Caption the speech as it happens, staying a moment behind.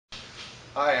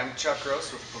Hi, I'm Chuck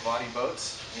Gross with Pavati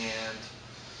Boats, and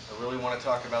I really want to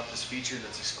talk about this feature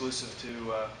that's exclusive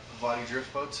to Pavati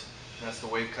drift boats, and that's the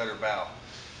wave cutter bow.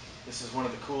 This is one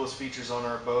of the coolest features on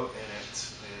our boat, and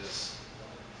it is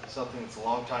something that's a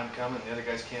long time coming. The other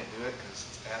guys can't do it because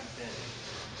it's patent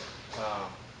pending.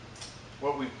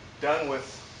 What we've done with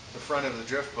the front of the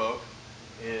drift boat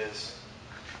is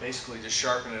basically just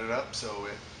sharpen it up so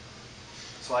it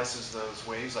slices those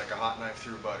waves like a hot knife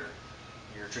through butter.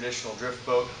 Your traditional drift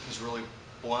boat is really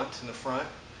blunt in the front,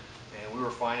 and we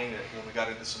were finding that when we got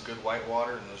into some good white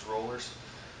water and those rollers,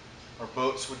 our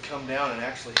boats would come down and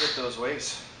actually hit those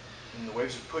waves, and the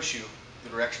waves would push you the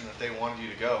direction that they wanted you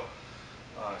to go.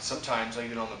 Sometimes,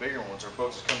 even on the bigger ones, our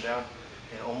boats would come down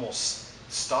and almost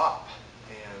stop.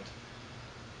 And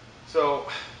so,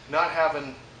 not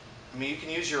having, you can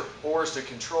use your oars to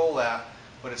control that,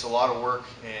 but it's a lot of work,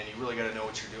 and you really got to know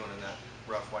what you're doing in that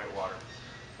rough white water.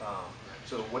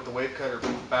 So with the wave cutter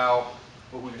bow,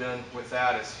 what we've done with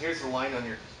that is, here's the line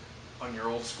on your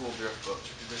old school drift boats,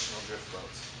 your traditional drift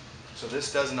boats. So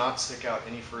this does not stick out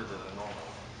any further than normal.